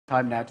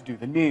Time now to do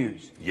the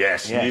news.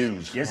 Yes,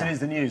 news. Yes, it is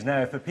the news.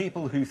 Now, for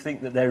people who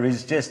think that there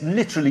is just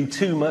literally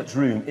too much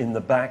room in the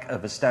back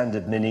of a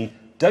standard Mini,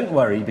 don't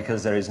worry,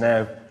 because there is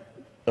now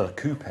a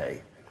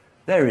coupe.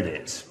 There it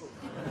is.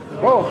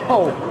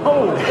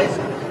 Oh!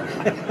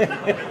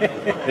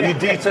 Any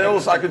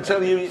details? I can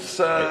tell you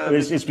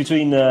It's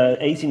between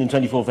 18 and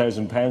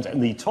 24,000 pounds,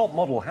 and the top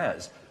model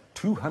has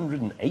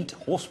 208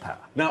 horsepower.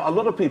 Now, a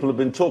lot of people have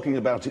been talking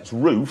about its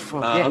roof,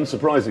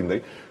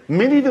 unsurprisingly.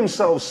 Many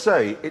themselves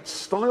say it's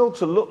styled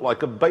to look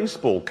like a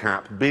baseball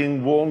cap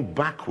being worn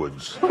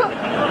backwards. Why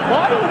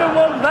would I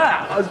want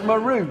that as my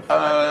roof?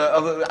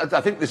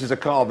 I think this is a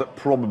car that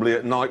probably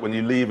at night when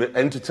you leave it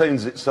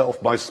entertains itself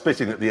by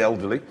spitting at the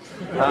elderly.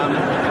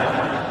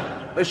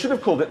 They should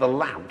have called it the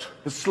lout.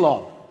 The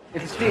slob.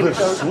 It'll steal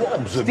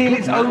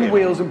its own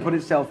wheels and put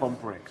itself on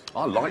bricks.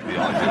 I like the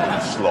idea of the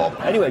slob.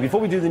 Anyway,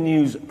 before we do the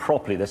news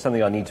properly, there's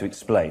something I need to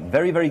explain.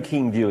 Very, very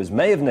keen viewers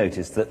may have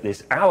noticed that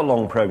this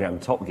hour-long programme,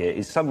 Top Gear,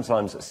 is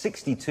sometimes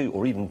 62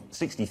 or even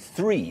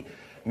 63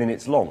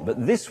 minutes long.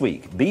 But this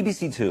week,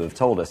 BBC Two have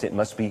told us it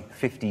must be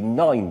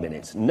 59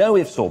 minutes. No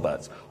ifs or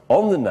buts.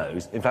 On the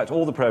nose. In fact,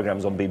 all the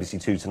programmes on BBC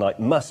Two tonight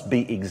must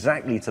be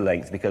exactly to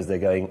length because they're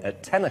going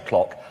at 10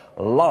 o'clock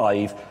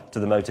live to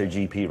the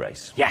MotoGP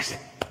race. Yes.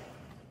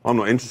 I'm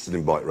not interested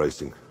in bike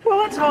racing. Well,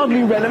 that's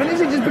hardly relevant,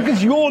 is it? Just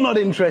because you're not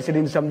interested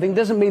in something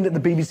doesn't mean that the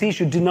BBC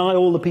should deny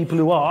all the people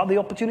who are the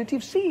opportunity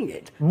of seeing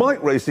it.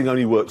 Bike racing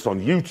only works on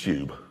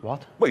YouTube.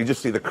 What? Well, you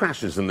just see the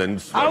crashes and then...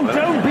 Oh,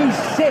 don't be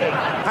sick!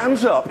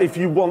 Hands up if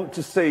you want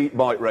to see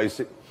bike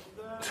racing.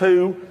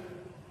 2.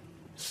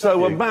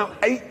 So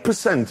about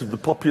 8% of the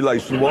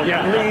population need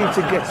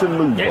to get a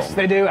move on. Yes,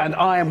 they do, and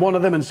I am one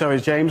of them, and so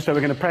is James, so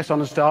we're going to press on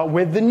and start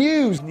with the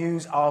news.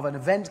 News of an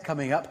event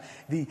coming up,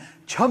 the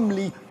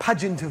Chumley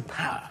Pageant of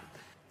Power.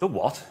 The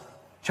what?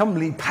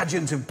 Chumley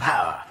Pageant of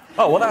Power.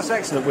 Oh, well, that's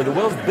excellent. We're the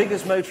world's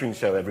biggest motoring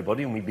show,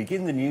 everybody, and we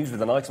begin the news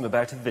with an item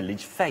about a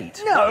village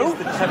fete. No,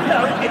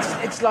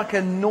 it's like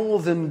a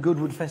northern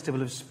Goodwood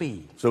Festival of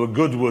Speed. So a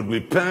Goodwood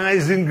with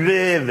pies and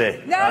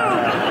gravy. No!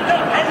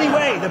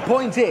 Anyway, the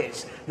point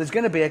is, there's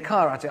going to be a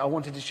car at it I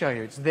wanted to show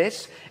you. It's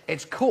this.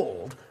 It's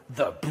called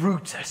the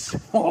Brutus.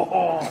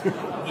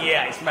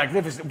 Yeah, it's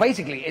magnificent.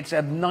 Basically, it's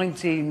a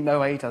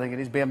 1908, I think it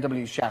is,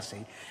 BMW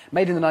chassis,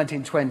 made in the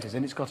 1920s,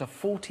 and it's got a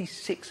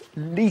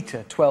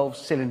 46-litre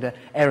 12-cylinder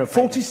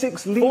aeroplane.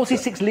 46 litre?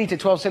 46-litre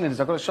 12 cylinders.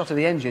 I've got a shot of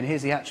the engine.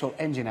 Here's the actual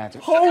engine out.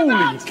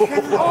 Holy!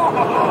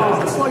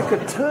 It's like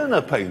a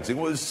Turner painting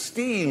with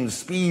steam,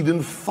 speed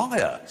and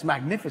fire. It's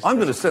magnificent. I'm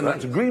going to send that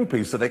to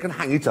Greenpeace so they can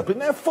hang it up in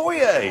their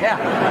foyer.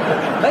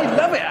 Yeah. They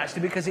love it,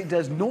 actually, because it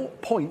does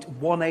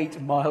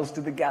 0.18 miles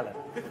to the gallon.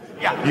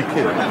 Yeah. You're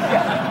kidding.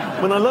 Yeah.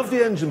 I mean, I love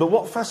the engine, but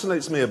what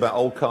fascinates me about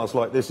old cars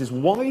like this is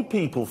why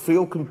people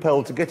feel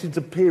compelled to get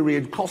into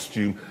period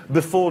costume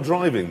before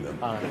driving them.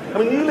 I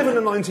mean, you live in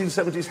a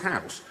 1970s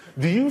house.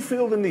 Do you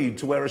feel the need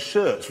to wear a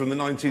shirt from the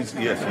 19s?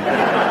 Yes.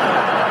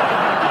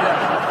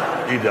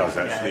 He does,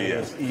 actually,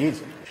 yes. He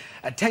is.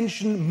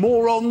 Attention,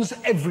 morons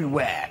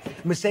everywhere.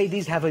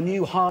 Mercedes have a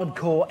new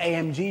hardcore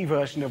AMG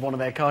version of one of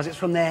their cars. It's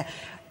from their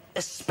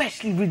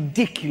especially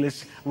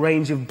ridiculous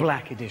range of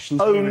black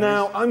editions. Oh,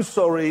 now, I'm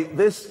sorry,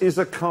 this is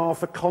a car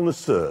for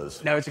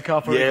connoisseurs. No, it's a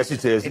car for... Yes,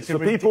 it is. It's for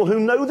people who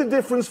know the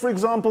difference, for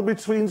example,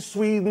 between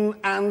Sweden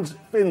and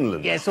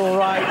Finland. Yes, all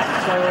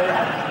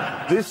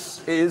right.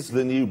 This is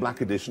the new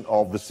black edition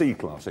of the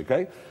C-Class,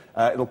 OK?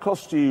 It'll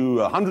cost you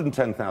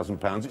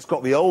 £110,000. It's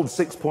got the old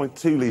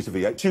 6.2-litre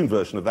V8, tuned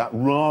version of that,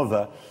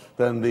 rather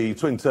than the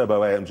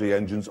twin-turbo AMG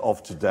engines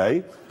of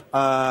today.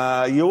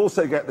 You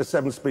also get the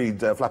 7-speed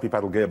flappy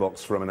paddle gearbox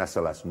from an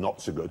SLS, not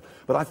so good.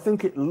 But I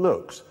think it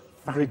looks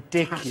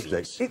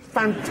ridiculous. It's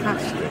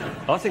fantastic.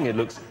 I think it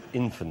looks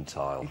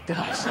infantile. It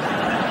does.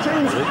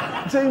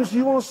 James,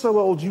 you are so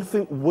old, you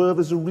think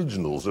Werther's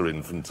Originals are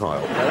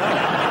infantile.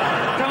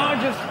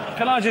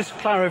 Can I just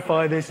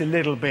clarify this a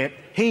little bit?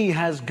 He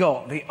has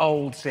got the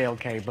old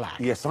CLK Black.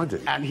 Yes, I do.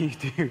 And you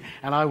do.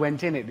 And I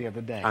went in it the other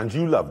day. And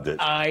you loved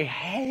it. I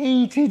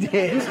hated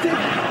it.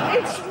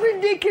 It's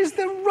ridiculous.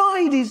 The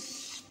ride is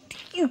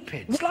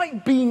stupid. It's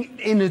like being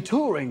in a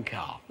touring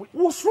car.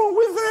 What's wrong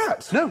with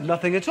that? No,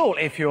 nothing at all.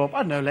 If you're, I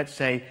don't know, let's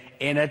say,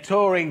 in a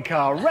touring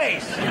car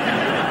race.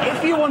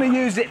 If you want to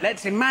use it,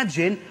 let's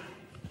imagine,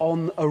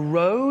 on a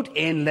road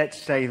in, let's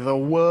say, the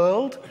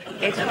world,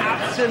 it's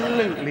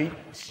absolutely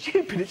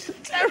stupid. It's a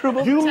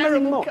terrible,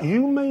 terrible car.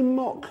 You may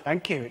mock.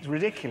 Thank you. It's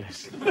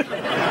ridiculous.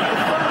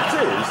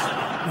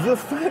 The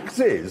fact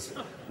is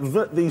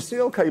that the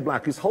CLK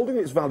Black is holding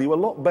its value a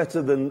lot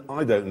better than,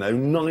 I don't know,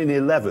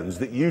 911s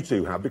that you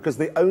two have, because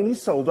they only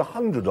sold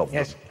 100 of them.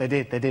 Yes, they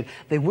did, they did.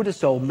 They would have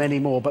sold many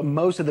more, but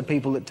most of the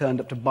people that turned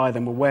up to buy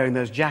them were wearing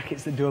those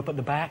jackets that do up at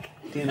the back.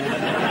 Do you know?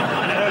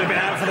 And they'd only been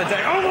out for the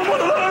day. I want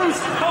one of those!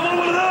 I want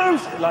one of those!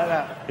 Like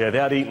that. Yeah, they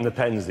had eaten the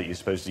pens that you're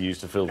supposed to use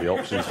to fill the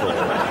options for.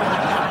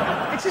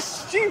 It's a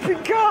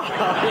stupid car.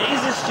 It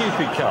is a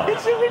stupid car.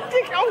 It's a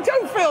ridiculous... Oh,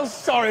 don't feel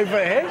sorry for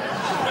him.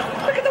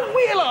 Look at the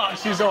wheel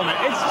arches on it.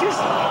 It's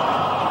just...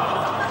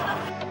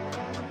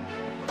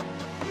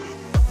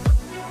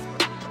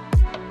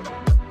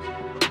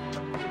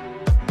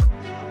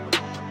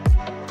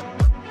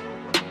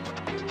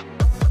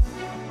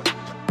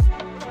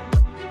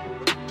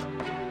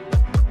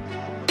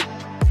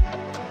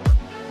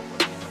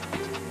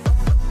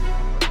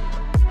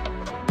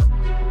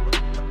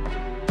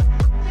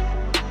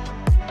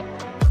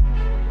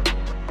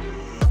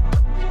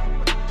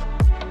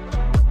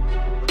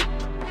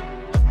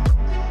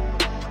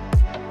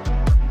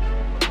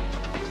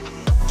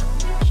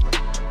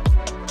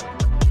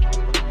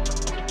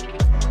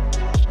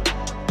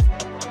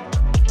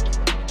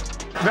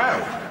 Now,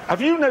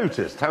 have you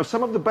noticed how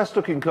some of the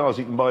best-looking cars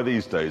you can buy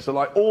these days are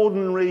like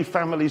ordinary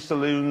family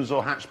saloons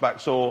or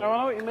hatchbacks or Oh, I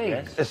know what you mean.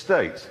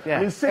 estates? Yeah,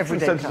 I mean, City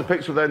everyday sent us a car.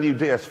 picture of their new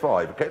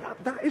DS5. Okay,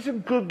 that is a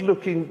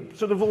good-looking,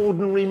 sort of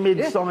ordinary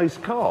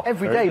mid-sized car.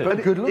 Every day, And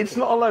but good looking. It's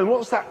not alone.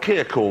 What's that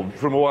Kia called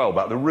from a while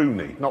back? The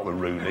Rooney. Not the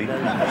Rooney.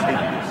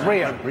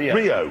 Rio.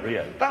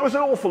 That was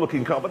an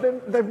awful-looking car, but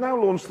then they've now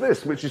launched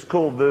this, which is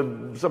called the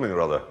something or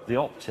other. The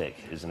Optic,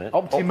 isn't it?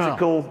 Optima.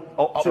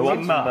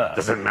 Optima.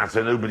 Doesn't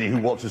matter. Nobody who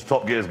watches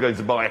Top Gear is going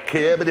to buy a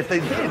Kia, but if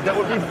they did, that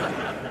would be...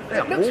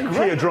 Yeah, all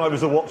Kia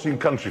drivers are watching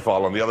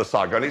Countryfile on the other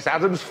side going, it's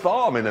Adam's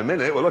farm in a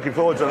minute. We're looking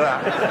forward to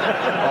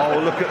that. Oh,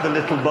 look at the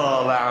little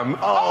bar lamb.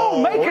 Oh,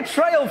 make a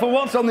trail for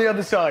what's on the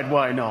other side.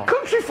 Why not?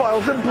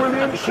 Countryfile's a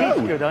brilliant show.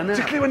 Good, I know.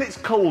 Particularly when it's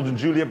cold and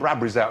Julia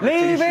Bradbury's out in a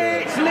Leave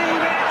t-shirt. it!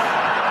 Leave it!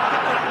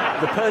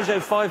 The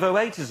Peugeot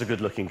 508 is a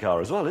good-looking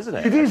car as well, isn't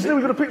it? It is. No,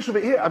 we've got a picture of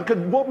it here. Because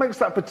what makes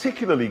that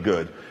particularly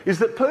good is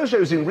that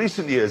Peugeots in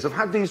recent years have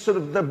had these sort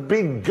of the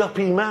big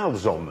guppy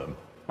mouths on them.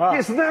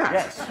 Yes, that.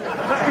 Yes.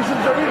 That is a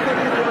very good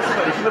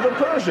impersonation of a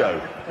Peugeot.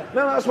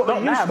 No, that's what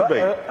they used to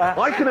be.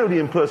 I can only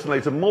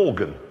impersonate a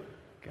Morgan.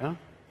 Huh?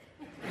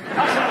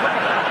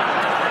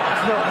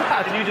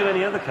 Can you do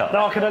any other car?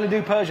 No, I can only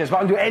do Peugeots, but I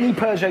can do any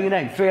Peugeot you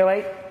name.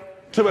 308?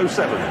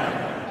 207.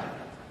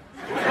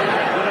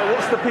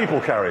 What's the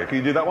people carrier? Can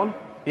you do that one?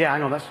 Yeah,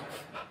 hang on, that's...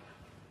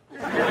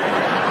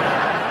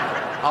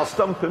 I'll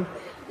stump him.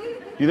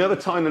 You know the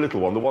tiny little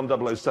one, the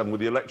 1007 with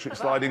the electric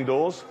sliding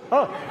doors?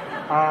 Oh.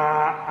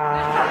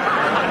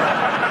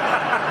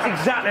 It's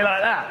exactly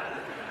like that.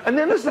 And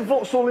then there's the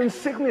Vauxhall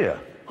Insignia.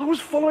 I was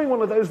following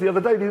one of those the other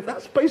day.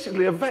 That's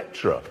basically a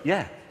Vectra.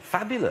 Yeah,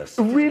 fabulous.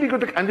 Really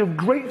good. And the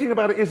great thing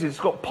about it is it's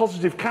got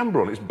positive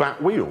camber on its back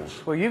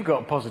wheels. Well, you've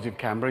got positive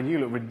camera and you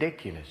look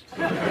ridiculous. He's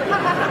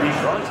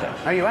right,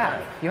 actually. Oh, you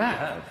have? You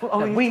have?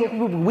 Well,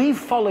 we've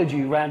followed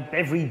you around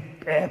every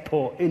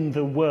airport in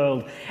the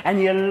world,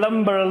 and you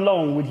lumber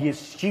along with your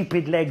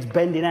stupid legs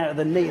bending out of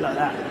the knee like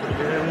that.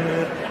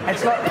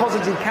 It's like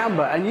positive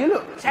camber, and you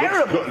look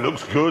terrible.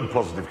 Looks good,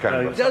 positive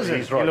camber. Does it?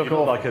 He's right. You You look look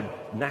awful. like a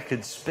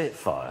knackered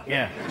Spitfire.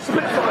 Yeah.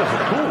 Spitfires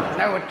are cool.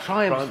 No, a Triumph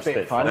Triumph Spitfire.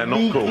 Spitfire. They're not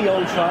Leaky cool.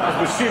 old Triumph.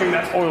 I'm assuming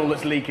that's oil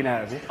that's leaking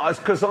out of it. It's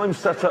because I'm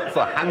set up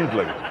for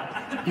handling.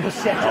 You're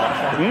set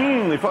up.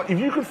 If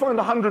you could find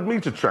a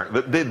 100-metre track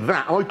that did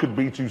that, I could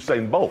beat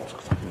Usain Bolt.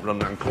 'Cause I can run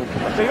down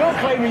corners. So you're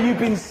claiming you've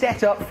been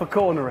set up for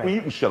cornering? Well, you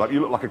can shut up.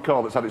 You look like a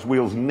car that's had its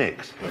wheels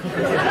nicked.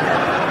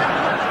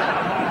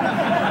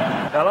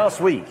 Now,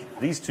 last week,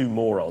 these two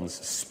morons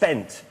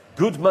spent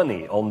good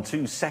money on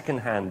two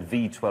second-hand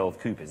V12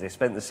 Coupes. They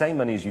spent the same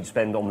money as you'd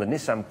spend on the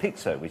Nissan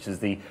Pixo, which is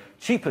the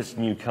cheapest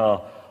new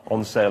car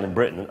on sale in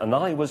Britain. And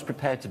I was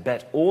prepared to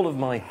bet all of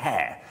my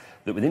hair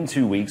that within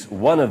 2 weeks,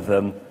 one of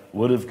them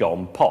would have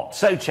gone pop.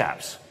 So,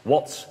 chaps,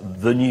 what's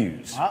the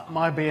news?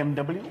 My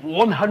BMW,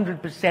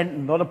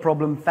 100%, not a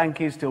problem. Thank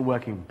you, still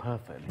working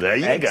perfect. There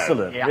you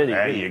Excellent, go. Yeah. really,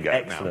 There really you go.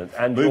 excellent.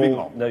 Now, And moving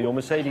your, on. No, your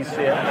Mercedes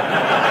here.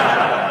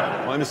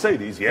 My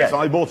Mercedes, yes.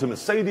 I bought a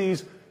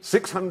Mercedes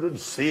 600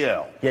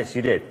 CL. Yes,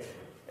 you did.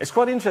 It's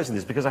quite interesting,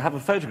 this, because I have a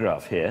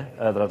photograph here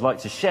that I'd like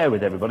to share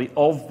with everybody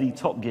of the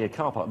Top Gear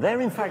car park.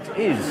 There, in fact,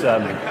 is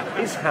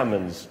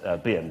Hammond's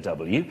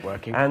BMW.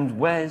 Working. And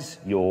where's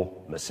your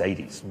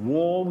Mercedes?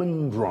 Warm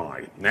and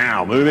dry.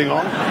 Now, moving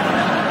on.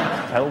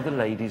 Tell the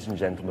ladies and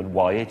gentlemen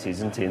why it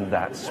isn't in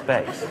that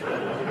space.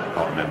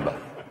 Can't remember.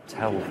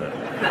 Tell them.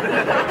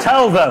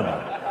 Tell them!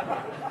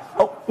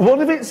 Oh,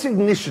 one of its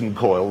ignition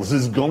coils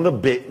has gone a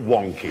bit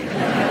wonky.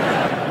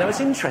 Now, it's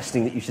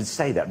interesting that you should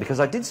say that, because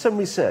I did some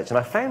research and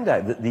I found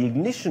out that the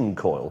ignition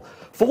coil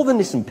for the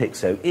Nissan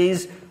Pixo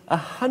is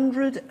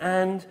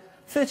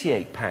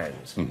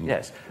 £138.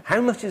 Yes. How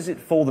much is it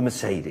for the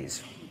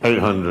Mercedes?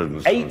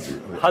 800.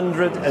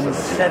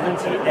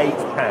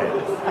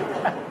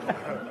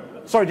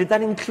 £878. Sorry, did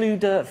that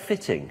include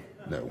fitting?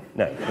 No.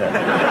 No.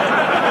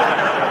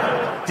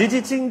 Did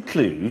it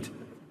include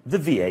the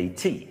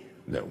VAT?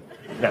 No.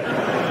 No.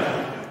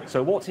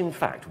 So what, in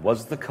fact,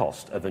 was the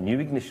cost of a new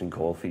ignition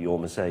coil for your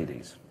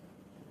Mercedes?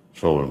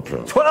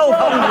 £1,200.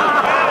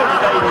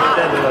 £1,200, ladies and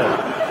gentlemen.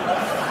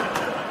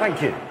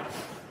 Thank you.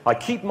 I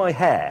keep my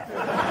hair.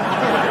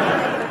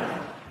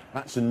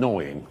 That's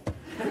annoying.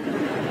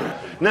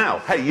 Now,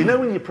 hey, you know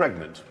when you're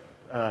pregnant?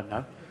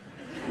 No.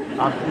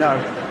 No,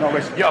 not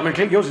risk. Yeah, I mean,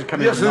 yours is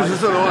coming. Yes, in this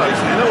is an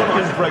honest. You know when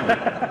I'm pregnant?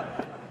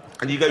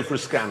 And you go for a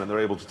scan and they're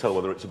able to tell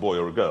whether it's a boy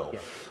or a girl. Yeah.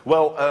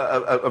 Well,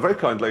 a very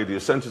kind lady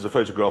has sent us a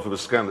photograph of a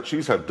scan that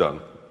she's had done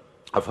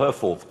of her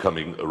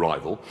forthcoming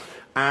arrival,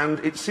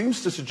 and it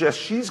seems to suggest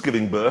she's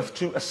giving birth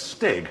to a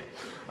stig.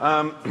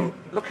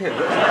 Look here.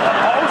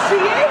 Oh, she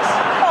is?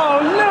 Oh,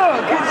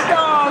 look!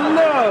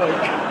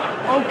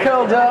 All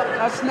curled up.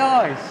 That's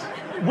nice.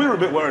 We're a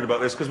bit worried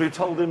about this because we've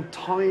told him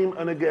time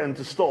and again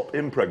to stop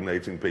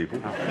impregnating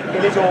people.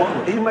 It is all.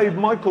 He made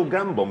Michael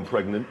Gambon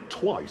pregnant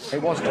twice.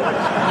 It was twice.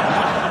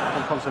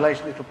 For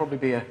consolation, it'll probably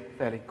be a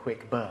fairly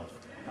quick birth,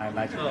 I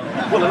imagine.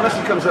 Well, unless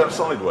he comes out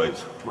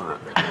sideways.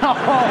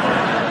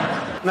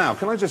 Now,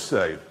 can I just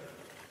say,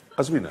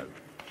 as we know,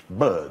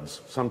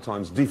 birds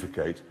sometimes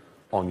defecate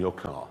on your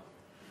car.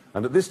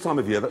 And at this time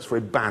of year, that's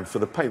very bad for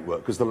the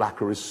paintwork because the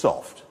lacquer is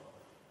soft.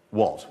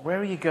 What? Where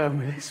are you going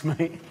with this,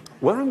 mate?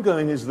 Where I'm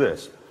going is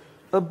this.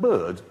 A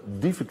bird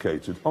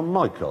defecated on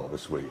my car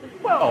this week.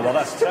 Well,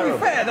 that's to terrible.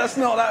 be fair, that's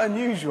not that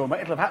unusual,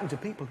 mate. It'll have happened to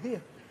people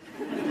here.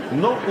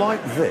 Not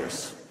like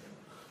this.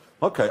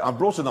 OK, I've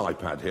brought an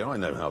iPad here. I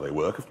know how they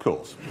work, of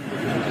course.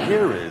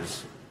 Here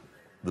is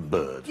the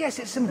bird. Yes,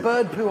 it's some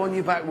bird poo on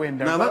your back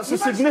window. Now, that's a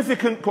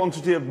significant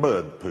quantity of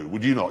bird poo,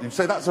 would you not? You'd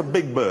say that's a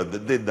big bird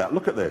that did that.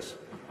 Look at this.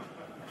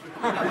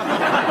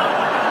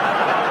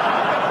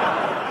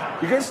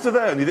 He gets to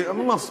there and you think, it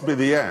must be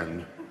the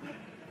end.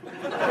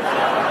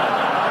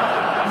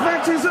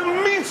 That is a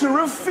metre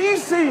of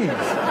faeces!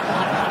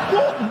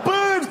 What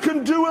bird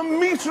can do a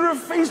metre of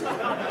faeces?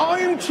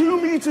 I'm 2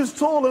 metres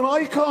tall and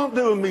I can't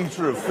do a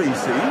metre of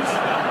faeces.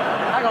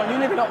 Hang on, you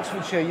live in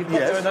Oxfordshire. You've got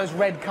Yes. there are those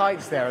red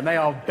kites there, and they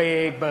are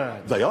big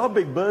birds. They are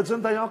big birds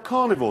and they are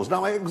carnivores.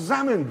 Now, I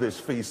examined this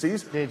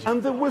faeces Did you?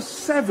 and there were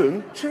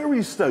 7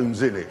 cherry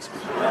stones in it.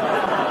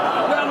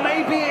 Well,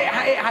 maybe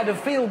it had a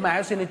field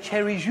mouse in a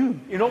cherry jus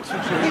in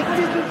Oxfordshire. It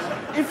didn't.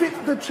 If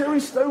the cherry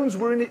stones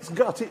were in its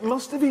gut, it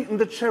must have eaten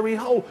the cherry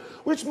whole,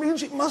 which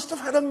means it must have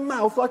had a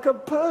mouth like a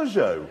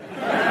Peugeot.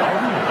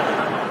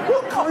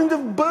 What kind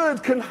of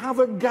bird can have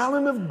a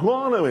gallon of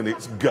guano in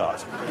its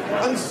gut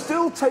and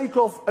still take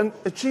off and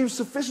achieve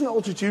sufficient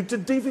altitude to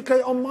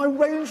defecate on my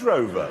Range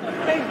Rover?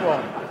 Big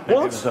one. Maybe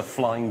What? it was a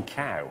flying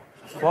cow.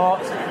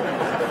 What?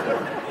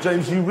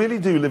 James, you really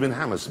do live in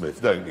Hammersmith,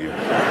 don't you?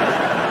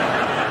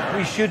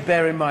 We should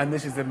bear in mind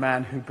this is the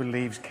man who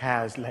believes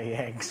cows lay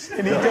eggs.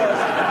 And he does. He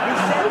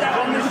said that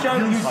on the show.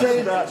 You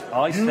said that.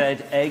 I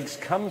said eggs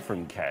come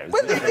from cows.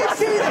 When did you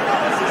see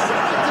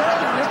that?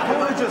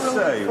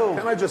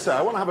 Can I just say,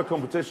 I want to have a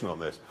competition on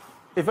this.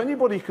 If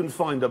anybody can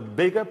find a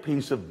bigger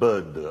piece of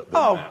bird dirt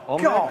than that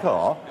on their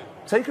car,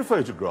 take a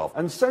photograph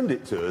and send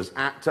it to us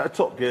at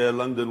Top Gear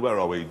London, where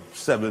are we?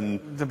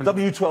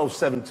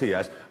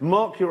 W127TS.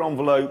 Mark your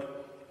envelope.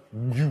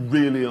 You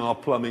really are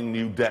plumbing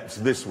new depths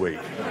this week.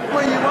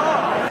 Well, you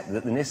are.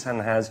 That the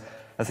Nissan has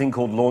a thing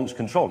called launch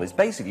control. It's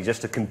basically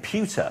just a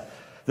computer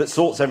that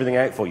sorts everything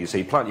out for you. So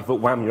you plant your foot,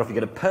 wham, you're off, you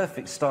get a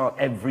perfect start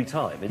every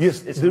time.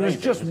 Yes, there is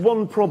just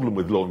one problem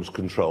with launch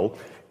control.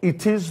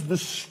 It is the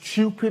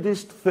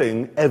stupidest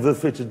thing ever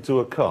fitted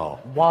to a car.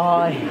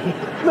 Why?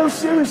 No,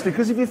 seriously,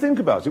 because if you think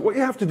about it, what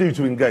you have to do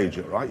to engage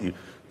it, right? You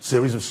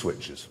series of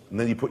switches, and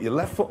then you put your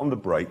left foot on the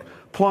brake,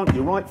 plant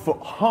your right foot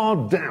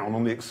hard down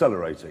on the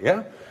accelerator,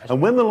 yeah? And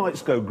when the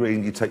lights go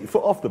green, you take your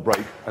foot off the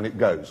brake, and it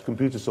goes.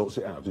 Computer sorts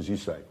it out, as you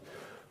say.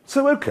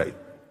 So, OK,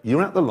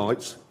 you're at the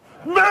lights.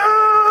 And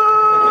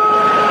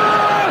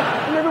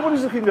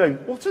everybody's looking going,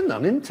 what an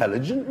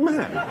unintelligent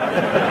man. It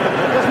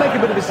does make a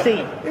bit of a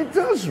scene. It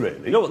does,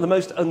 really. You know what the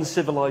most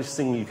uncivilised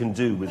thing you can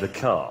do with a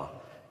car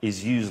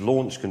is use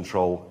launch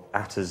control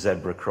at a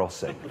zebra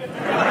crossing.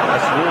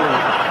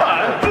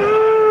 That's really...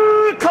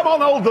 Come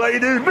on, old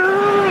lady!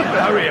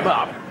 Hurry him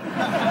up!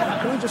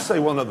 Can I just say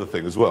one other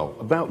thing as well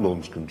about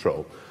launch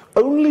control?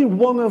 Only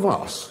one of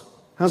us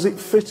has it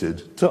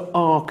fitted to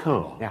our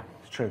car. Yeah,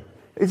 it's true.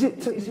 Is it?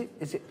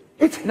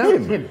 It's him. No,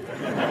 it's him.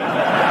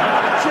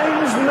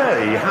 James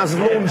May has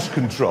launch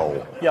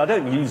control. Yeah, I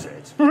don't use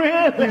it.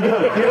 Really? You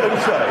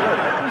don't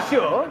say. You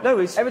sure? No,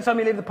 it's... Every time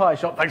you leave the pie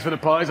shop, thanks for the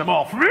pies, I'm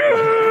off. And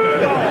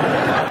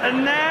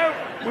now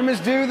we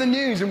must do the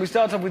news, and we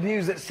start off with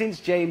news that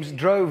since James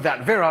drove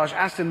that Virage,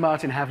 Aston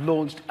Martin have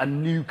launched a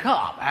new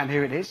car, and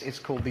here it is. It's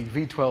called the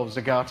V12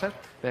 Zagato.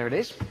 There it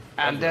is.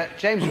 And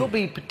James, you'll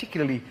be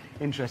particularly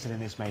interested in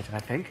this, mate, I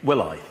think.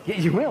 Will I? Yeah,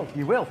 you will.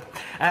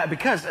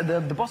 Because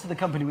the boss of the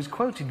company was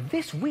quoted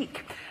this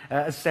week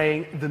as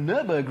saying, the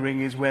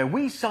Nürburgring is where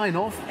we sign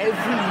off every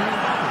new...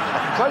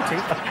 quoting,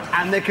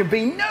 and there can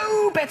be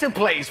no better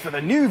place for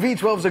the new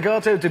V12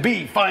 Zagato to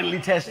be finally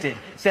tested,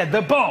 said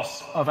the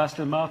boss of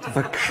Aston Martin.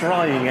 For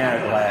crying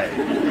out loud.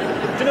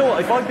 Do you know what?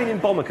 If I'd been in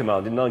Bomber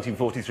Command in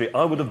 1943,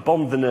 I would have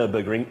bombed the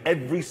Nürburgring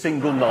every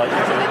single night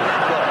until it was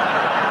gone.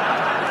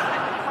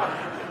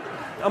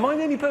 Am I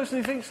the only person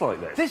who thinks like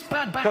this? This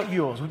bad back of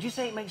yours, would you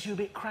say it makes you a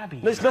bit crabby?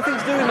 There's nothing to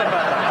do with that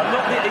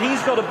bad back.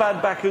 He's got a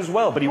bad back as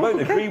well, but he won't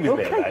agree with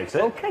me about it.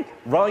 Okay.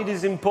 Ride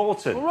is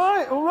important.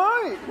 All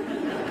right.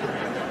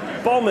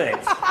 Bomb it!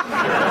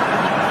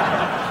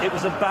 It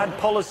was a bad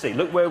policy.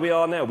 Look where we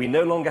are now. We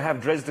no longer have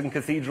Dresden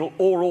Cathedral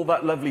or all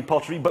that lovely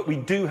pottery, but we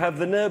do have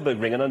the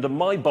Nürburgring, and under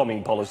my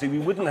bombing policy, we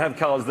wouldn't have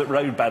cars that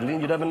rode badly,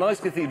 and you'd have a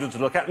nice cathedral to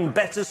look at and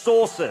better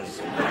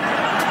saucers.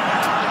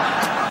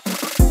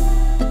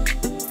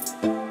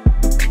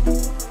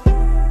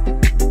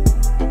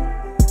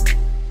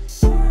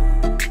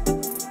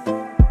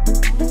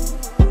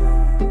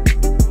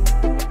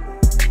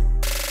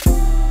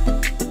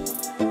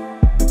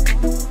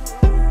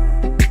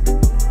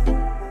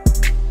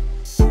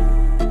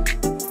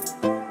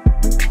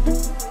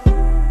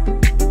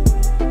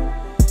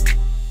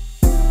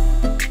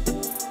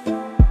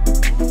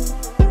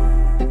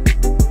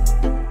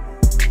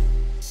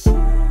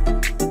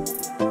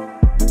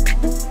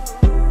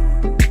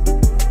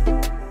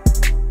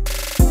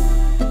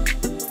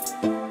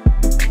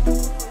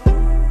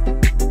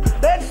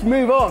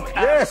 move on.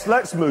 Yes,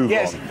 let's move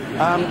yes.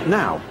 on.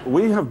 Now,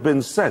 we have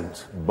been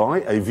sent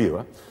by a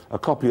viewer a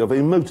copy of a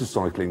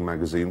motorcycling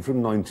magazine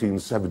from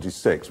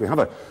 1976. We have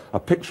a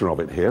picture of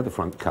it here, the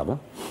front cover.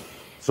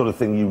 Sort of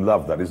thing you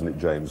love, that, isn't it,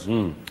 James?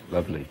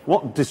 Lovely.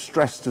 What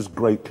distressed us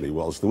greatly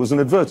was there was an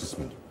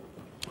advertisement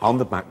on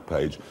the back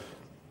page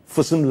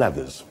for some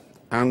leathers,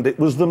 and it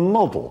was the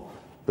model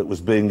that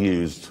was being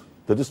used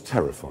that has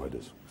terrified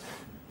us.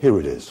 Here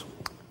it is.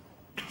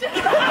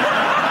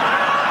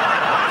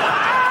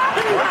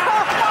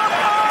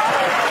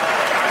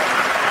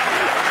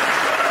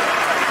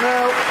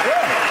 Now,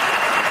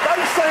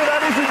 don't say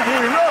that isn't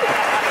you, look.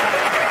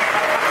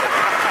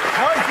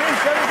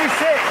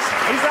 1976.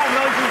 Is that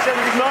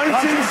 1976?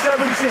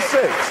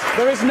 1976.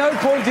 There is no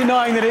point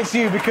denying that it's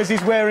you because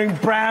he's wearing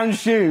brown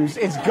shoes.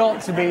 It's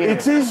got to be you.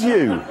 It is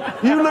you.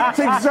 You looked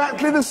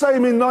exactly the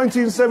same in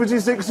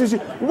 1976 as you.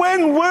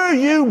 When were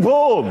you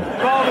born?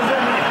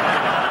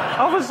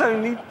 I was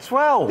only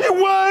 12. You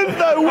weren't,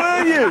 though,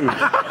 were you?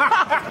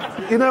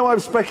 You know,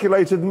 I've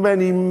speculated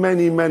many,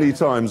 many, many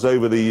times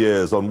over the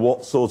years on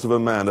what sort of a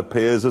man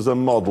appears as a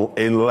model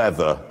in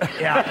leather.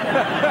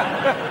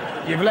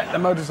 Yeah. You've let the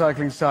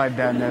motorcycling side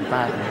down there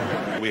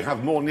badly. We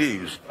have more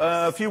news.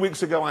 A few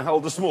weeks ago, I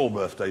held a small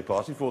birthday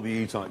party for the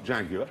E-Type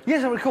Jaguar.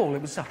 Yes, I recall.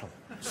 It was subtle.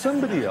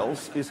 Somebody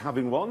else is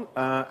having one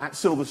at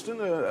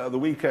Silverstone the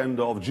weekend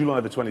of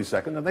July the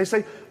 22nd, and they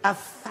say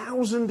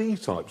 1,000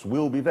 E-Types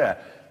will be there.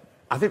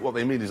 I think what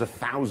they mean is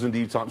 1,000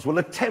 E-Types will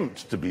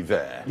attempt to be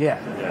there. Yeah.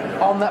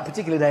 On that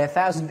particular day,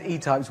 1,000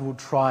 E-Types will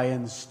try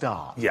and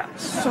start. Yeah,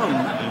 some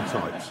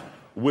E-Types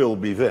will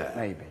be there.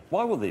 Maybe.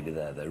 Why will they be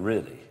there, though,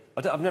 really?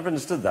 I've never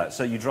understood that.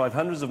 So you drive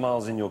hundreds of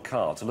miles in your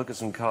car to look at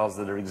some cars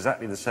that are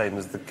exactly the same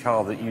as the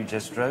car that you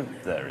just drove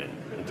there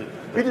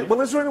in.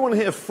 Well, is there anyone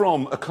here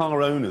from a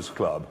car owners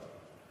club?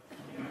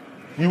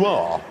 You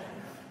are?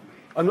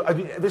 And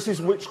this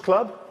is which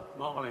club?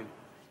 Marlin.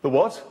 The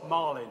what?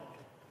 Marlin.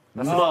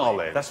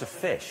 Marlin. That's a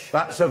fish.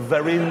 That's a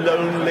very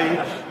lonely...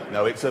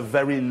 No, it's a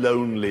very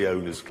lonely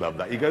owners club,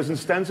 that. He goes and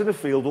stands in a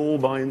field all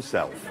by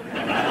himself.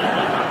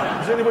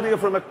 Is anybody here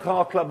from a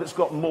car club that's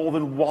got more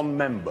than one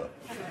member?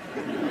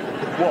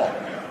 What?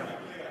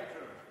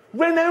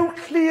 Renault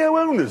Clio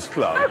Owners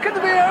Club? How can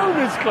there be an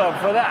owners club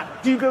for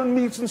that? Do you go and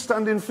meet and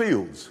stand in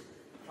fields?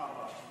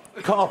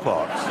 Car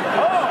parks? Oh,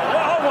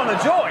 well, I want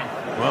to join.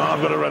 Well,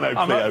 I've got a Renault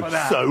I'm Clio. up for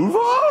that. So have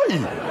I!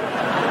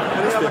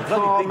 Any other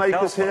bloody car big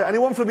makers car here?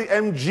 Anyone from the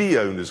MG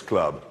Owners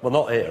Club? Well,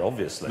 not here,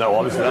 obviously. No,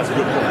 honestly, that's a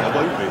good point. They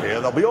won't be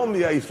here. They'll be on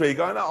the A3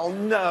 going, oh,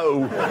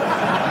 no.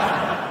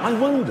 I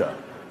wonder,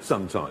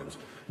 sometimes,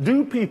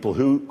 do people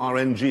who are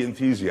MG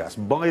enthusiasts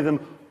buy them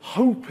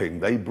hoping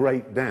they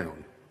break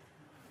down?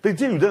 They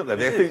do, don't they?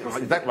 They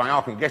think, that way I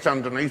can get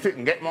underneath it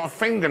and get my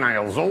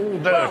fingernails all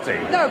dirty.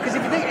 No, because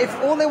if you think, if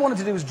all they wanted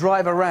to do was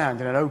drive around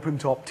in an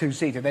open-top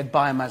two-seater, they'd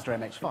buy a Mazda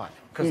MX-5,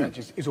 because that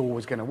just is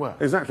always going to work.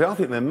 Exactly. I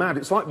think they're mad.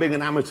 It's like being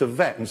an amateur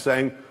vet and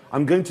saying,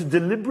 I'm going to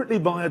deliberately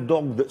buy a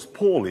dog that's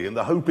poorly in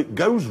the hope it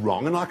goes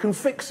wrong and I can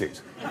fix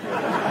it.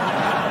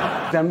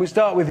 And we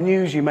start with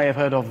news you may have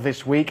heard of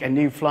this week. A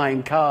new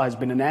flying car has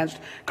been announced.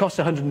 Costs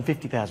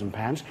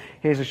 £150,000.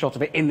 Here's a shot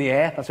of it in the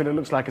air. That's what it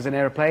looks like as an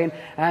aeroplane.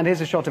 And here's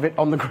a shot of it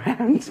on the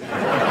ground. It's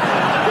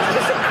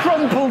just a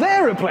crumpled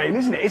aeroplane,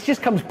 isn't it? It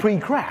just comes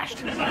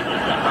pre-crashed.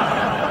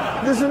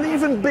 There's an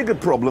even bigger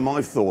problem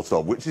I've thought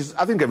of, which is,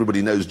 I think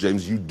everybody knows,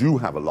 James, you do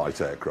have a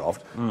light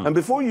aircraft. And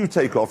before you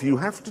take off, you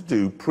have to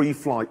do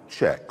pre-flight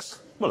checks.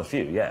 Well, a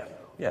few, yeah.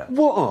 Yeah.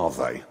 What are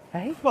they?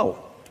 Hey?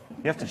 Well,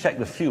 you have to check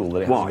the fuel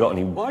that it Why? hasn't got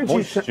any Why do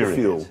you check the moisture in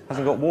fuel? it.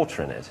 Hasn't got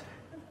water in it.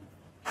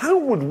 How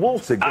would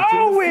water get in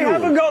Oh, the we fuel?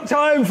 haven't got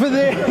time for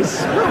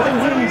this. No,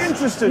 I'm very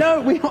interested.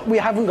 No, we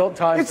haven't got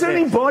time It's for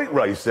only this. bike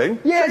racing.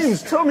 Yes.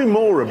 James, tell me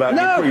more about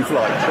your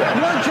pre-flight check.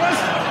 No,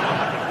 just...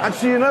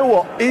 Actually, you know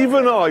what?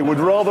 Even I would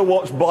rather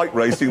watch bike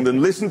racing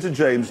than listen to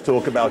James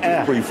talk about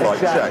his pre-flight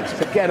exactly. checks.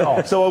 So get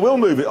on. So I will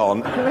move it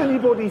on. Can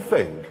anybody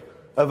think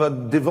of a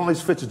device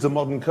fitted to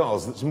modern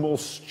cars that's more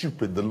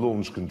stupid than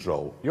launch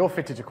control? You're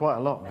fitted to quite a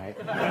lot, mate.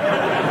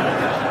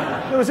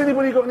 No, has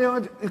anybody got any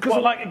idea?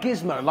 What, like a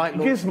gizmo? Like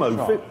Gizmo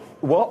control? fit...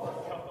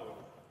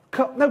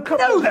 What? No,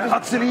 No, they're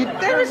utterly... They're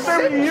very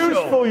essential.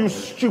 useful, you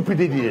stupid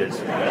idiot.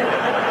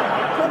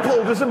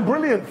 Paul, there's some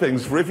brilliant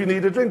things for if you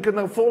need a drink and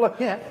they'll fall out.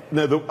 Yeah.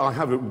 No, I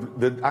have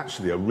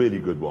actually a really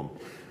good one.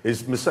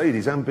 Is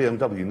Mercedes and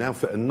BMW now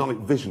fit a night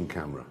vision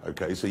camera,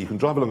 okay? So you can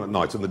drive along at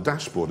night and the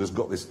dashboard has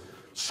got this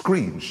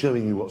screen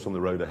showing you what's on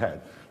the road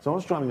ahead. So I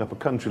was driving up a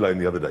country lane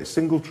the other day,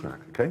 single track,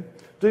 okay?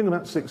 Doing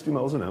about 60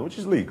 miles an hour, which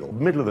is legal,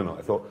 middle of the night.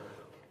 I thought,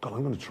 God,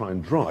 I'm going to try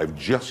and drive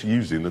just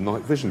using the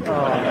night vision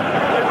camera.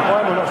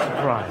 Why am I not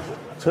surprised?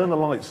 Turn the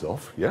lights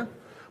off, yeah?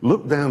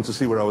 Look down to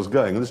see where I was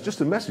going, and there's just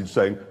a message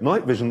saying,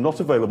 night vision not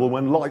available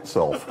when lights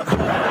off.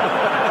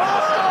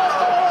 I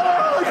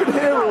could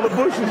hear all the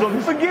bushes on.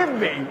 Forgive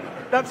me.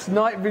 That's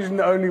night vision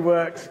that only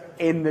works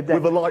in the day.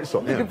 With the lights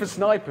on, It's yeah. good for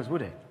snipers,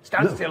 would it?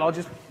 Stand still, I'll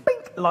just...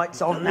 Beep,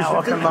 lights on now,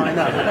 I can line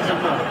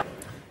up.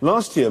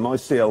 Last year, my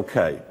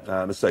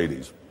CLK,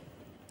 Mercedes,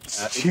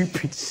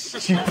 Stupid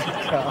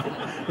car.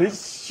 This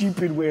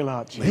stupid wheel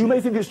arching. You may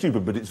think it's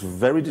stupid, but it's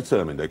very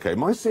determined, OK?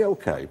 My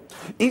CLK,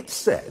 it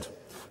said,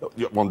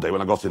 one day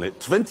when I got in it,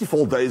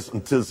 24 days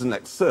until the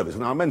next service.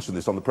 Now, I mentioned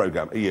this on the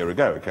programme a year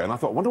ago, OK? And I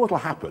thought, I wonder what will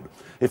happen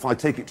if I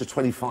take it to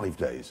 25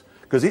 days.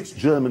 Because its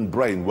German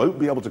brain won't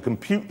be able to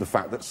compute the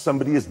fact that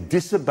somebody has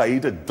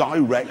disobeyed a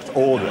direct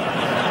order.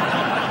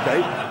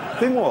 OK?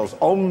 Thing was,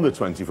 on the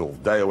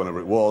 24th day or whenever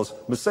it was,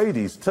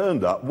 Mercedes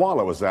turned up while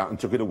I was out and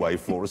took it away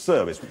for a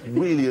service, which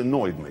really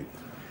annoyed me.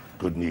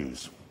 Good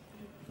news.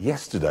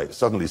 Yesterday, it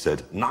suddenly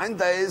said, 9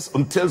 days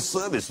until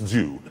service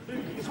due.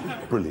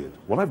 Brilliant.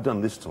 What I've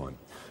done this time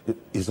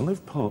is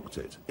I've parked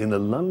it in a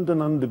London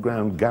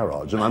Underground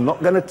garage, and I'm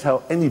not going to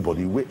tell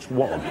anybody which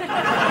one.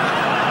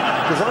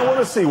 Because I want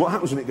to see what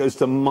happens when it goes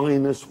to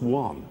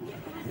 -1.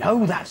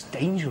 No, that's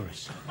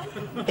dangerous.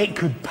 It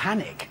could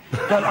panic.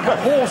 Like a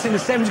horse in the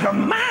 70s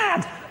going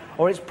mad!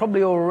 Or it's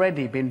probably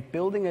already been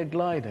building a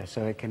glider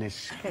so it can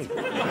escape.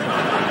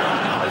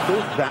 I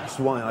think that's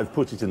why I've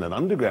put it in an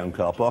underground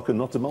car park and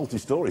not a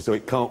multi-storey, so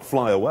it can't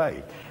fly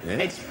away. Yeah?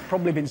 It's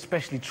probably been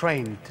specially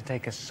trained to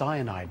take a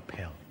cyanide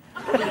pill.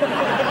 It'll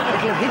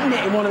have hidden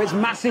it in one of its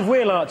massive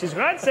wheel arches.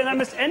 Right, then I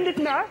must end it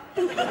now.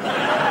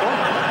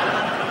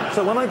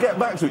 So when I get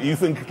back to it, you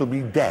think it'll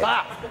be dead?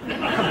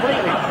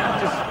 Completely.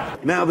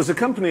 Now, there's a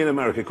company in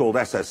America called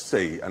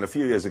SSC, and a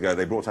few years ago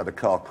they brought out a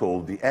car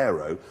called the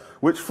Aero,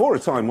 which for a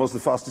time was the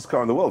fastest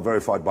car in the world,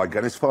 verified by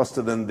Guinness,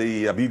 faster than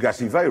the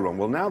Bugatti Veyron.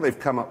 Well, now they've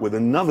come up with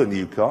another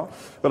new car.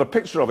 Got a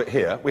picture of it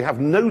here. We have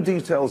no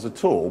details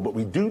at all, but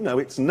we do know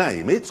its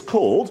name. It's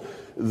called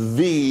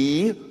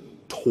the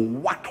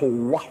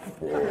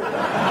Twatwaffle.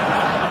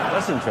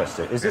 That's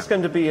interesting. Is this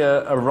going to be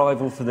a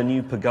rival for the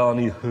new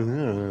Pagani?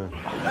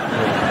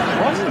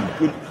 What?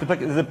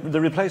 The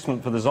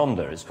replacement for the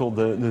Zonda. It's called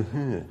the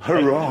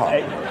Hurrah!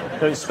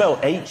 No, it's spelled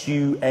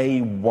Huyra.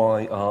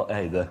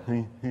 The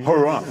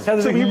Hurrah!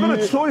 So you've got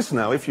a choice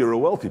now, if you're a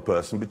wealthy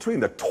person, between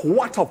the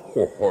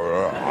Twatwaffle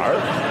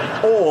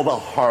or the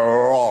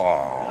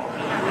Hurrah.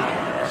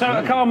 So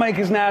car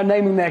makers now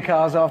naming their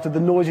cars after the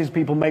noises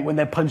people make when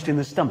they're punched in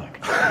the stomach.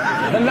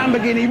 The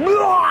Lamborghini.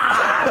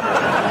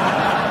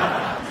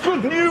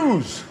 Good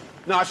news!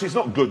 No, actually, it's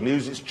not good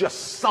news, it's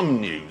just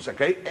some news,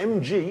 OK?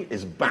 MG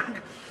is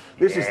back.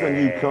 This is the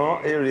new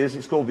car. Here it is.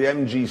 It's called the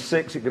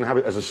MG6. You can have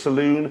it as a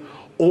saloon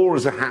or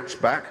as a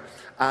hatchback.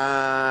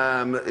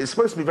 It's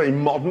supposed to be very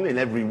modern in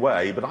every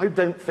way, but I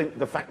don't think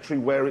the factory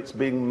where it's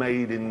being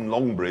made in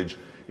Longbridge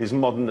is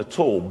modern at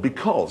all,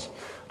 because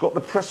got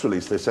the press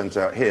release they sent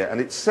out here, and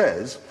it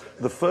says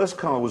the first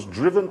car was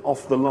driven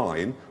off the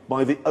line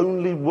by the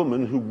only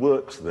woman who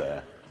works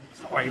there.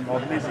 It's not very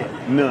modern, is it?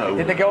 No.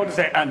 Did they go on to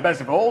say, and best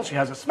of all, she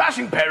has a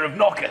smashing pair of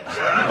knockers?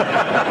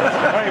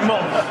 Very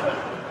modern.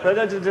 No,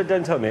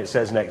 don't tell me it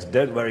says next,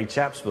 don't worry,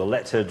 chaps, we'll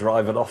let her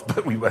drive it off,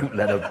 but we won't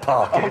let her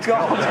park it. Oh,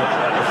 God.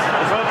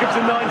 Welcome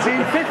to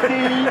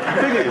 1950.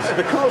 The thing is,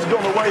 the car's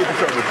gone away for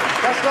some reason.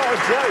 That's not a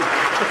joke.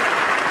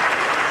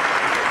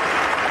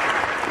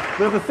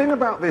 Now, the thing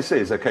about this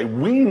is, OK,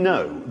 we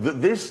know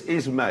that this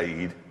is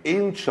made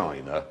in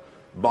China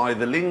by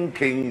the Ling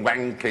King,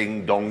 Wang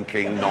King, Dong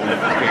King, Nong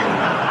King.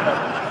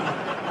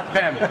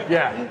 Them,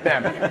 yeah,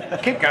 them.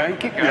 Keep going,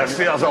 keep going. Yes,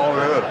 that's all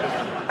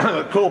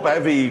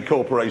heavy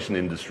corporation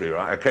industry,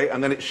 right, OK?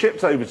 And then it's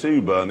shipped over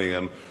to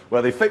Birmingham,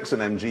 where they fix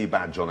an MG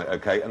badge on it,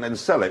 OK, and then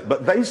sell it.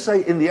 But they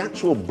say in the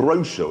actual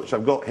brochure, which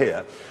I've got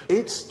here,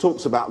 it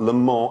talks about Le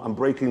Mans and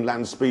breaking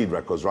land speed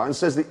records, right, and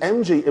says the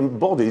MG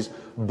embodies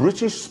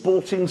British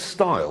sporting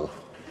style.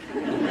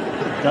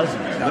 It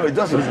doesn't. No, it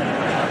doesn't.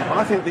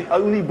 I think the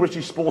only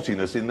British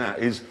sportiness in that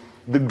is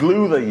the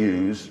glue they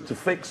use to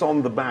fix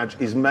on the badge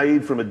is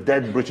made from a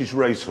dead British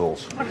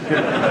racehorse.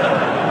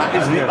 That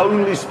is the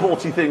only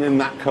sporty thing in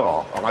that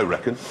car, I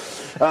reckon.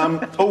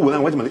 Oh,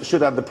 now, wait a minute. It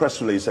should have the press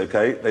release,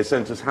 OK? They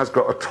sent us, has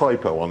got a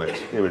typo on it.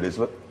 Here it is,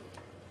 look.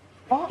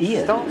 What?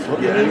 Ear. Yeah,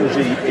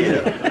 MG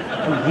ear.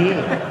 Oh,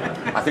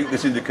 yeah. I think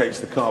this indicates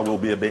the car will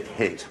be a bit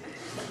hit.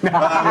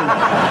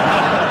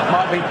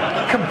 Might be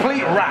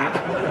complete rap.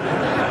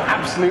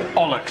 Absolute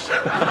bollocks.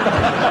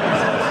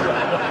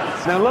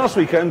 Now, last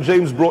weekend,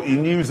 James brought you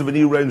news of a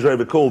new Range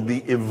Rover called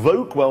the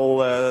Evoque.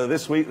 Well,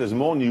 this week, there's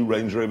more new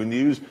Range Rover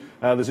news.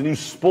 There's a new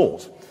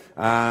Sport.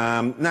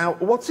 Now,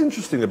 what's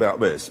interesting about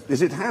this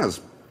is it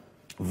has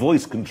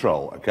voice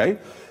control, OK?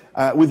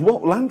 With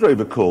what Land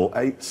Rover call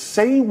a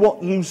say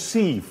what you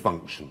see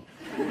function.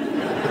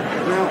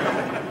 Now,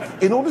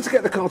 in order to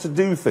get the car to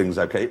do things,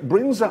 OK, it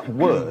brings up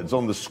words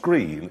on the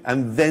screen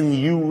and then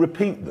you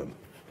repeat them.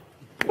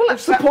 Well,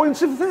 what's the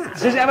point of that?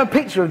 Does it have a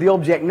picture of the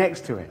object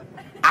next to it?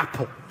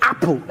 Apple.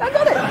 Apple. I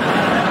got it.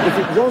 If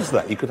it was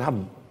that, you could have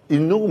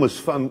enormous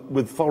fun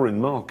with foreign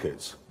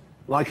markets.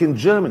 Like in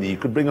Germany, you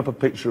could bring up a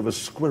picture of a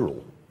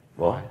squirrel.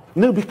 Why?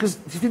 No, because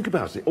if you think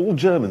about it, all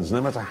Germans,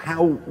 no matter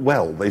how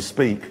well they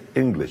speak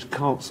English,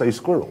 can't say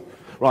squirrel.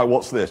 Right,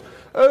 what's this?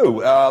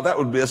 Oh, that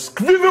would be a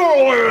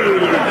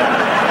squirrel!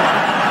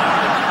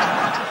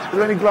 Are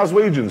there any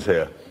Glaswegians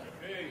here?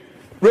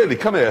 Really?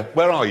 Come here.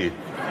 Where are you?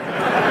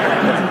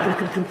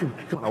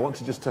 Come on, I want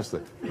to just test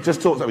it.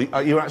 Just talk to me.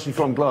 Are you actually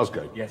from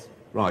Glasgow? Yes.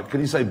 Right, can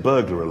you say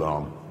burglar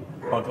alarm?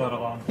 Burglar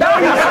alarm.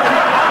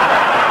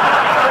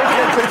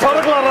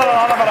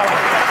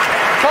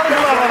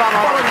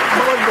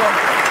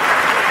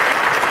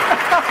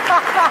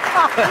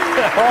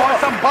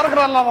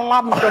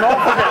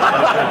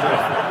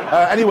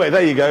 Anyway,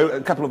 there you go.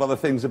 A couple of other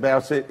things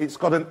about it. It's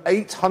got an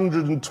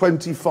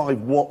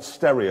 825-watt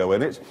stereo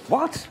in it.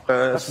 What?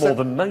 That's more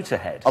than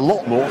Motorhead. A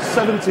lot more.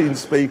 17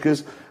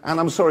 speakers. And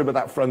I'm sorry, but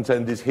that front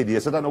end is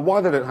hideous. I don't know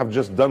why they don't have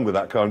just done with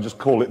that car and just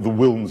call it the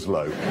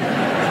Wilmslow.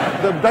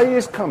 The day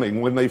is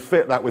coming when they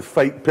fit that with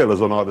fake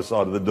pillars on either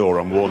side of the door,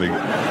 I'm warning you.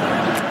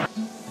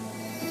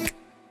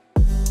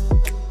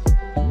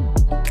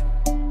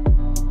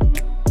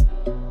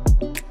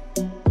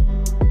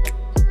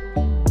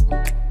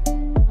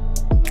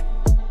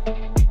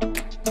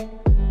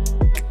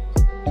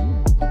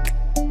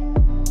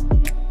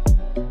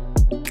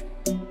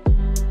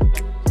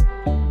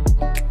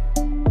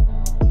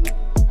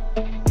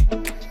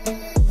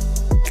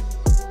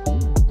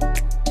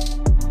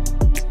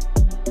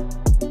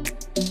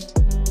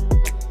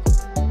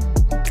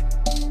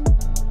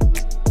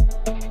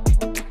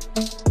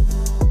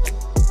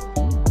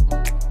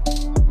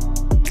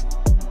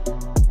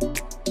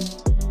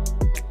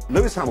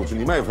 Lewis Hamilton,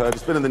 you may have heard,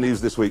 it's been in the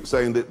news this week,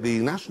 saying that the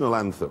national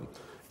anthem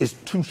is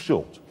too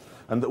short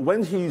and that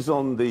when he's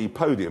on the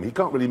podium, he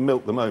can't really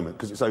milk the moment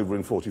because it's over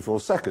in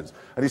 44 seconds.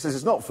 And he says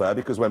it's not fair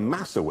because when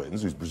Massa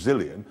wins, who's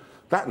Brazilian,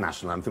 that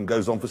national anthem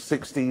goes on for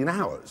 16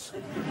 hours.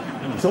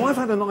 So I've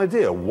had an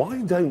idea.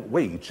 Why don't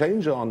we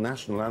change our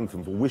national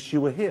anthem for Wish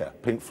You Were Here,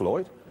 Pink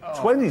Floyd?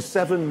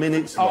 27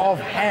 minutes long. Of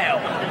hell.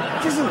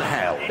 It isn't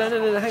hell.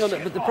 No, hang on.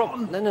 But the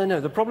problem... No.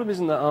 The problem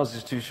isn't that ours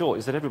is too short,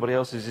 it's that everybody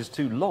else's is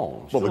too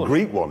long. Well, the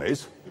Greek one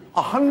is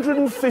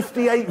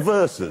 158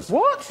 verses.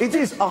 What? It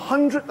is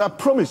 100... I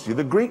promise you,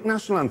 the Greek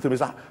national anthem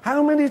is...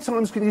 How many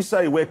times can you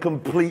say we're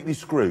completely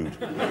screwed?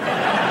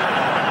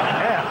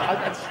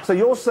 So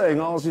you're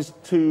saying ours is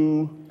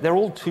too... They're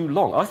all too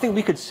long. I think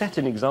we could set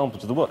an example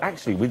to the world,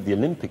 actually, with the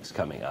Olympics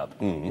coming up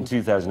in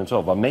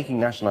 2012, by making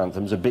national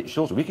anthems a bit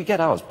shorter. We could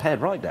get ours pared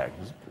right down.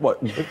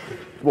 What?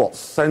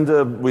 Send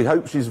her... We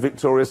hope she's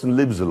victorious and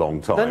lives a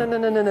long time.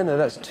 No,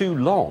 that's too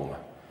long.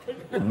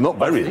 Not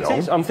very long.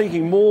 Is. I'm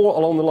thinking more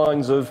along the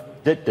lines of...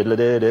 There you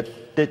go.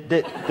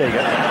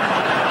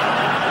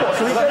 What,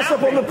 so he gets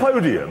up on the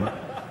podium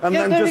and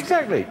then just...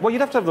 exactly. Well,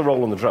 you'd have to have the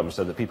roll on the drums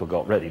so that people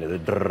got ready. Well,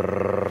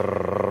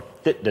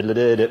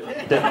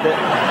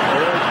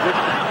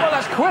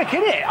 that's quick,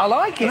 isn't it? I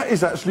like it. That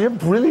is actually a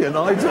brilliant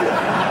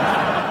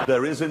idea.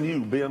 There is a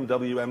new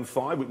BMW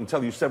M5. We can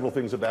tell you several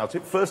things about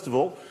it. First of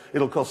all,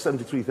 it'll cost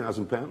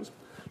 £73,000.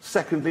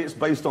 Secondly, it's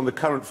based on the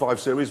current 5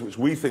 Series, which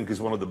we think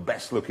is one of the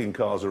best-looking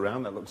cars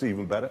around. That looks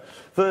even better.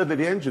 Thirdly,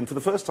 the engine, for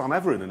the first time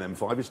ever in an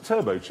M5, is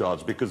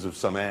turbocharged because of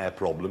some air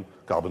problem.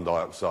 Carbon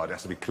dioxide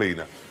has to be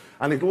cleaner.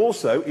 And it'll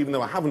also, even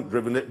though I haven't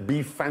driven it,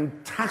 be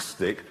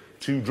fantastic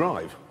to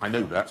drive. I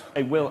know that.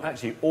 Hey, Will,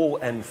 actually, all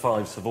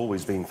M5s have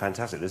always been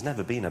fantastic. There's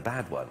never been a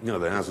bad one. No,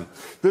 there hasn't.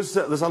 There's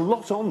a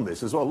lot on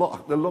this as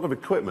well, a lot of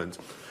equipment.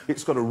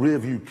 It's got a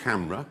rear-view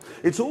camera.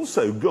 It's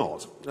also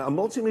got a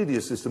multimedia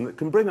system that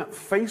can bring up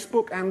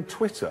Facebook and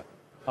Twitter.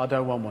 I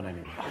don't want one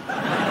anymore.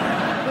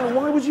 Now,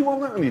 why would you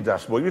want that on your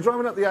dashboard? You're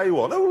driving up the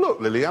A1. Oh,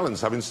 look, Lily Allen's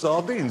having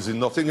sardines in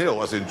Notting Hill.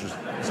 That's interesting.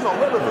 It's not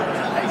relevant.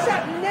 Is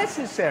that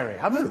necessary?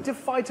 I mean, do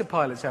fighter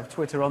pilots have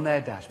Twitter on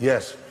their dashboard?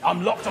 Yes.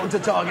 I'm locked onto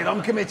target.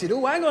 I'm committed.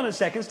 Oh, hang on a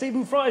second.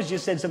 Stephen Fry's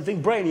just said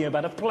something brainy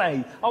about a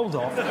play. Hold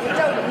off. You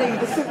don't need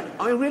the...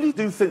 I really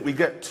do think we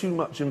get too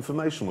much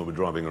information when we're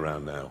driving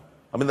around now.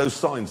 I mean, those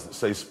signs that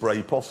say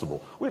spray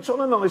possible, which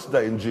on a nice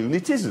day in June,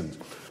 it isn't.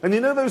 And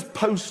you know those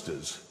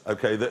posters,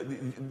 OK, that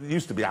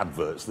used to be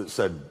adverts that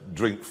said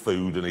drink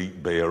food and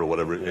eat beer or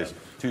whatever it is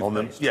on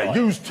them? Yeah,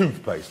 use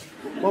toothpaste.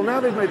 Well, now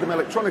they've made them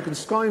electronic, and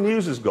Sky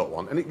News has got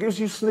one, and it gives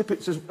you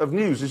snippets of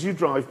news as you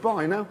drive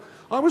by. Now,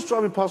 I was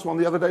driving past one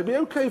the other day. It'd be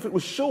OK if it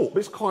was short, but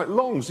it's quite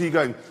long. So you're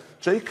going,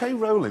 J.K.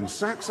 Rowling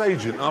sacks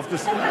agent after...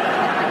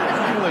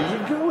 Where are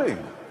you going?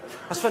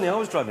 That's funny, I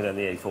was driving down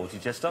the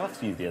A40 just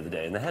after you the other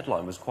day, and the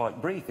headline was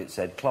quite brief. It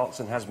said,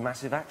 Clarkson has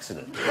massive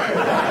accident.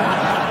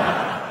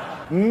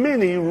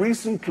 Mini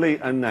recently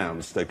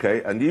announced,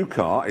 OK, a new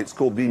car. It's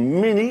called the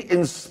Mini,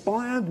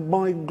 inspired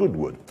by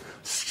Goodwood.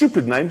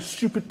 Stupid name,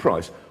 stupid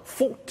price.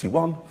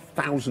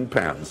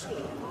 £41,000.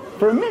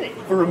 For a Mini?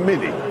 For a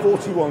Mini,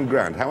 41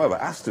 grand. However,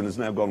 Aston has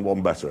now gone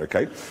one better,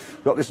 OK?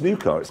 We've got this new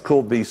car. It's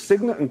called the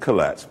Signet and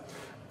Colette.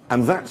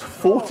 And that's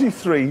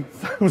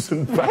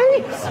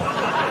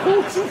 £43,000.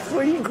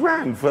 43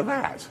 grand for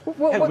that.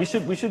 We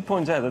should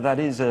point out that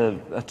is a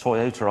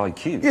Toyota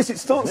IQ. Yes, it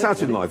starts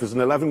out in life as an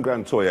 11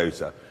 grand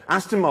Toyota.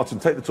 Aston Martin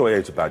take the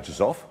Toyota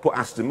badges off, put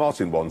Aston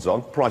Martin ones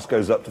on, price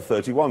goes up to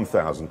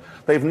 31,000.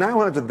 They've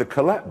now added the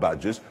Colette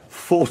badges,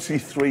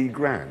 43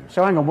 grand.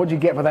 So hang on, what do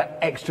you get for that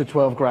extra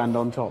 12 grand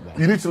on top then?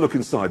 You need to look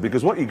inside,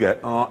 because what you get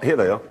are, here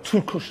they are,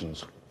 2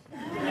 cushions.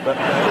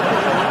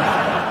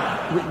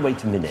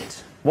 Wait a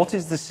minute. What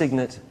is the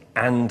Signet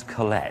and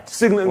Colette.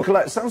 Signet and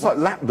Colette sounds like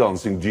lap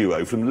dancing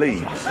duo from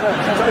Leeds.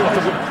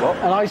 What?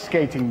 An ice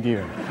skating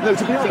duo. No,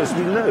 to be honest,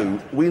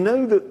 we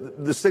know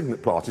that the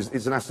Signet part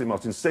is an Aston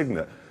Martin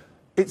Signet.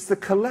 It's the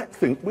Colette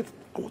thing.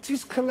 What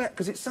is Colette?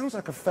 Because it sounds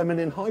like a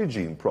feminine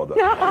hygiene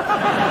product.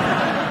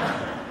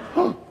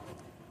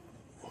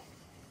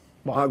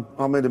 I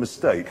made a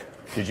mistake.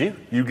 Did you?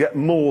 You get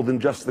more than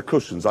just the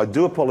cushions. I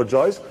do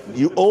apologise.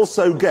 You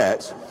also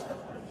get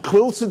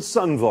quilted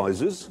sun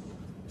visors,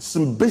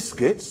 some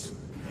biscuits.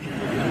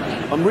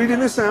 I'm reading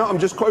this out, I'm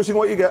just quoting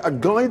what you get. A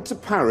guide to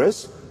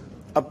Paris,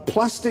 a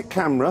plastic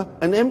camera,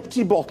 an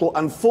empty bottle,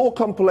 and 4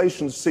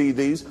 compilation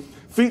CDs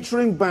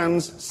featuring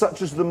bands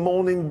such as the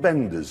Morning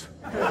Benders.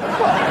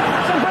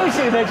 So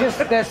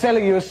basically, they're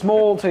selling you a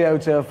small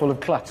Toyota full of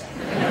clutter.